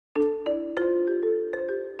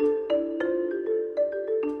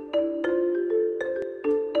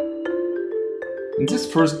In this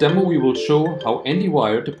first demo, we will show how Andy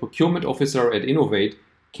Wyatt, the procurement officer at Innovate,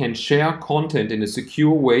 can share content in a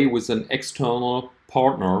secure way with an external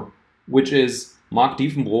partner, which is Mark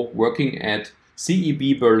Diefenbroek working at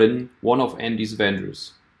CEB Berlin, one of Andy's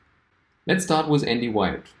vendors. Let's start with Andy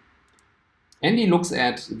Wyatt. Andy looks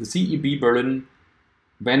at the CEB Berlin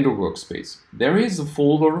vendor workspace. There is a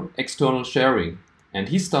folder external sharing, and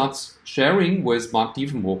he starts sharing with Mark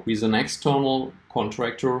Diefenbroek, who is an external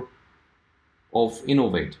contractor of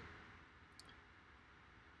Innovate.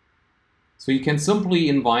 So you can simply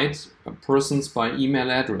invite persons by email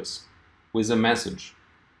address with a message.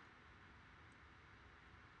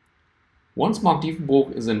 Once Mark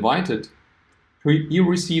Diefenbroek is invited, he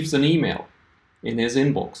receives an email in his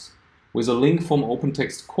inbox with a link from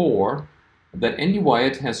OpenText Core that Andy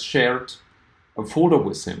Wyatt has shared a folder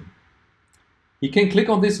with him. He can click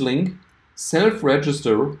on this link,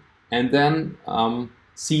 self-register, and then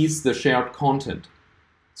sees the shared content.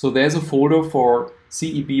 So there's a folder for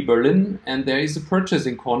CEB Berlin, and there is a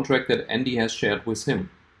purchasing contract that Andy has shared with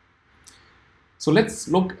him. So let's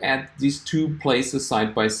look at these two places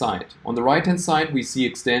side by side. On the right hand side we see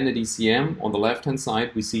extended ECM, on the left hand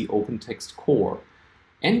side we see OpenText Core.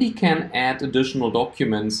 Andy can add additional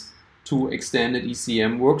documents to extended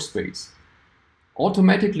ECM workspace.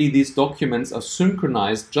 Automatically these documents are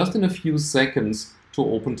synchronized just in a few seconds to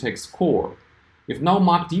OpenText Core. If now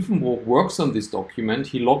Mark Diefenbroek works on this document,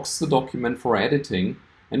 he logs the document for editing,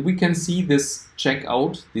 and we can see this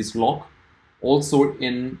checkout, this log, also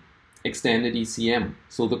in extended ECM.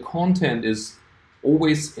 So the content is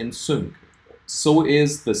always in sync. So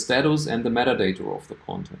is the status and the metadata of the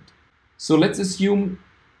content. So let's assume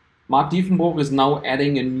Mark Diefenbroek is now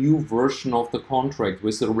adding a new version of the contract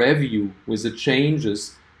with a review, with the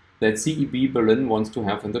changes that CEB Berlin wants to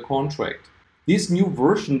have in the contract. This new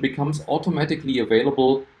version becomes automatically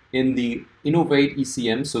available in the Innovate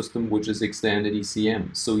ECM system, which is extended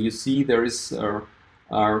ECM. So you see there is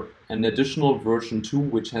an additional version 2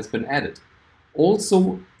 which has been added.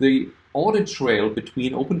 Also, the audit trail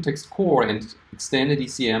between OpenText Core and extended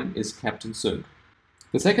ECM is kept in sync.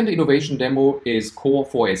 The second innovation demo is Core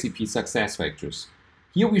for SAP SuccessFactors.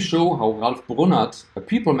 Here we show how Ralf Brunnert, a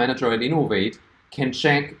people manager at Innovate, can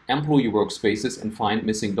check employee workspaces and find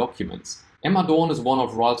missing documents. Emma Dorn is one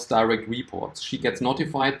of Ralf's direct reports. She gets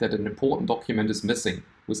notified that an important document is missing.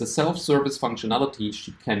 With a self-service functionality,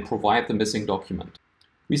 she can provide the missing document.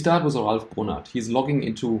 We start with Ralf Brunnert. He's logging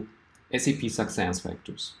into SAP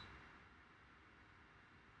SuccessFactors.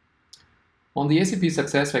 On the SAP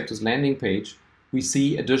SuccessFactors landing page, we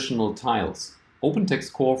see additional tiles.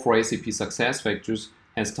 OpenText Core for SAP SuccessFactors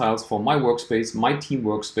has tiles for My Workspace, My Team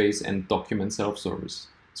Workspace, and Document Self-Service.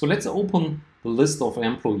 So let's open the list of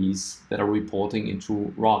employees that are reporting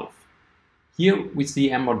into Ralf. Here we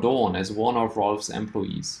see Emma Dorn as one of Ralf's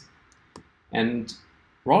employees. And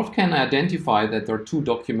Ralf can identify that there are two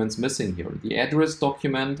documents missing here, the address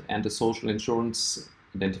document and the social insurance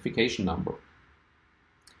identification number.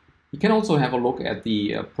 You can also have a look at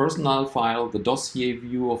the personnel file, the dossier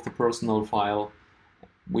view of the personnel file,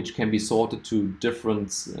 which can be sorted to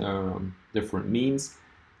different means.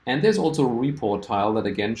 And there's also a report tile that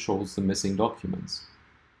again shows the missing documents.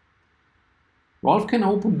 Ralf can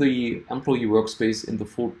open the employee workspace in the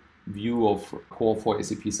full view of Core for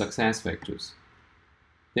SAP SuccessFactors.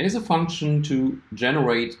 There is a function to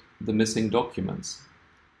generate the missing documents.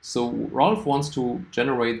 So Ralf wants to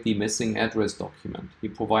generate the missing address document. He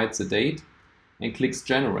provides a date and clicks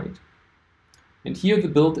Generate. And here the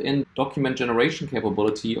built-in document generation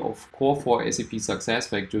capability of Core for SAP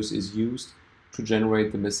SuccessFactors is used to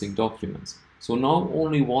generate the missing documents. So now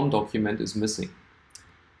only one document is missing.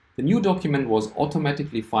 The new document was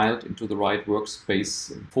automatically filed into the right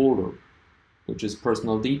workspace folder, which is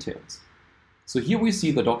Personal Details. So here we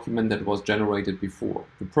see the document that was generated before,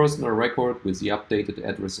 the personal record with the updated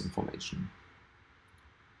address information.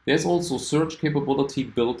 There's also search capability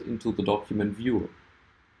built into the document viewer.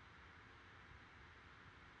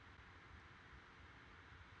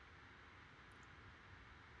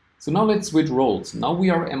 So now let's switch roles. Now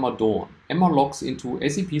we are Emma Dorn. Emma logs into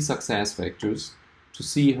SAP SuccessFactors to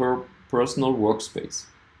see her personal workspace.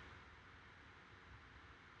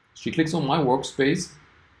 She clicks on My Workspace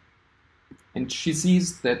and she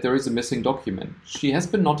sees that there is a missing document. She has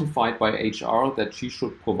been notified by HR that she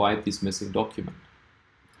should provide this missing document.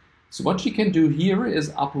 So what she can do here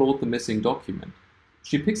is upload the missing document.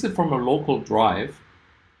 She picks it from a local drive,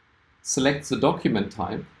 selects the document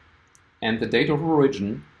type and the date of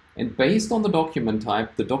origin, and based on the document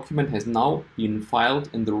type, the document has now been filed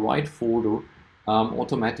in the right folder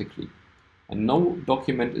automatically. And no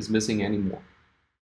document is missing anymore.